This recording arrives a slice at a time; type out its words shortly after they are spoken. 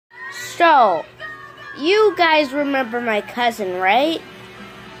So, you guys remember my cousin, right?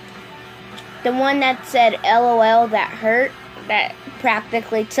 The one that said LOL that hurt, that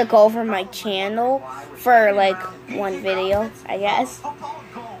practically took over my channel for like one video, I guess.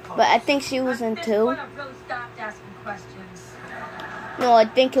 But I think she was in 2. No, I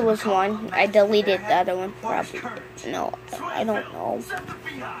think it was 1. I deleted the other one, probably. No, I don't know.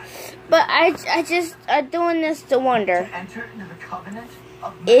 But I'm doing this to wonder,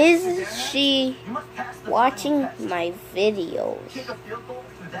 is she watching my videos?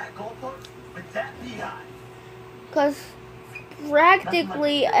 Because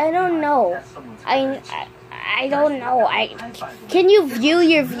practically, I don't know. I don't know. Can you view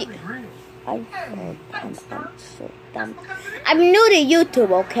your I'm so dumb. I'm new to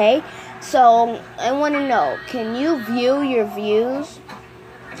YouTube, okay? So I want to know, can you view your views?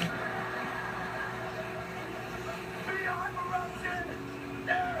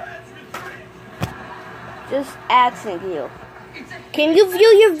 Just asking you. Can you view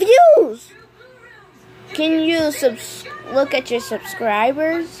your views? Can you look at your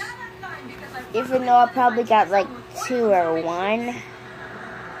subscribers? Even though I probably got like 2 or 1.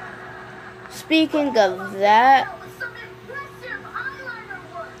 Speaking of that,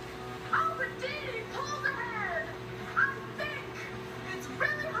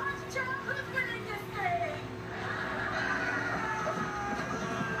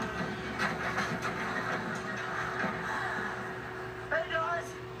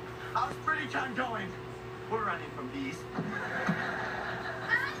 time going. We're running from these.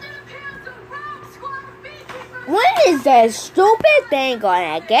 When is that stupid thing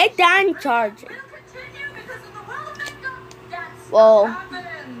gonna get done charging? Well,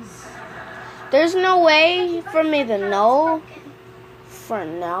 there's no way for me to know for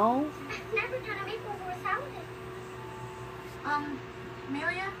now.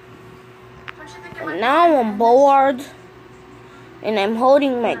 Now I'm bored. And I'm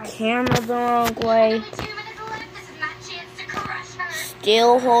holding my camera the wrong way.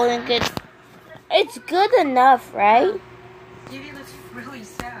 Still holding it. It's good enough, right? Davey looks really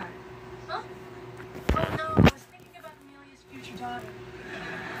sad. Huh? Oh no, I was thinking about Amelia's future daughter.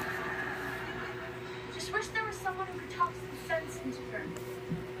 Just wish there was someone who could talk some sense into her.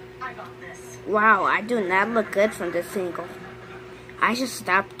 I got this. Wow, I do not look good from this angle. I should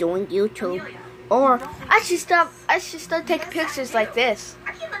stop doing YouTube. Amelia. Or I should start taking pictures like this.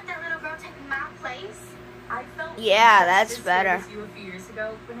 I can't let that little girl take my place. I felt that's better. You a few years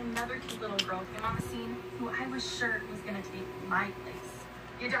ago when another cute little girl came on the scene who I was sure was gonna take my place.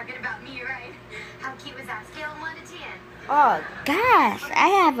 You're talking about me, right? How cute was that? Scale 1 to 10. Oh gosh, I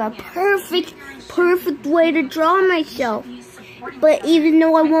have a perfect way to draw myself. But even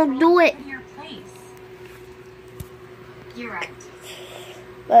though I won't do it. You're right.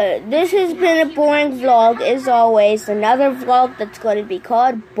 But this has been a boring vlog, as always. Another vlog that's going to be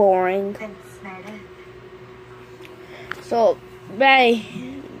called Boring. So, bye.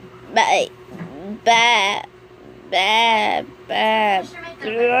 Bye. Bye. Bye. Bye.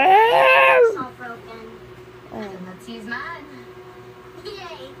 Let's use mine.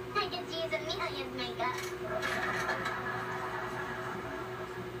 Yay! I get to use Amelia's makeup.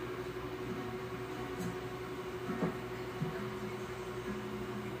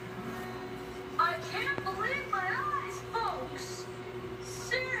 I can't believe my eyes, folks.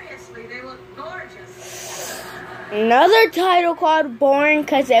 Seriously, they look gorgeous. Another title called Boring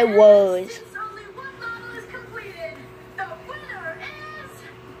because it was. Since only one model is completed, the winner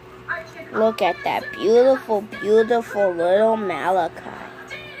is... Look at that beautiful, beautiful little Malachi.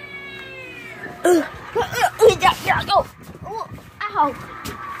 Ow.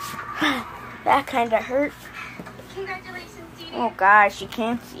 That kind of hurt. Congratulations, Dee. Oh gosh, you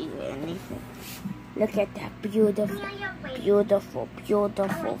can't see anything. Look at that beautiful, beautiful,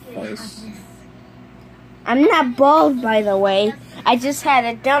 beautiful face. I'm not bald, by the way. I just had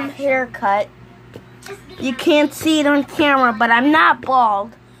a dumb haircut. You can't see it on camera, but I'm not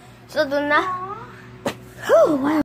bald. So the wow.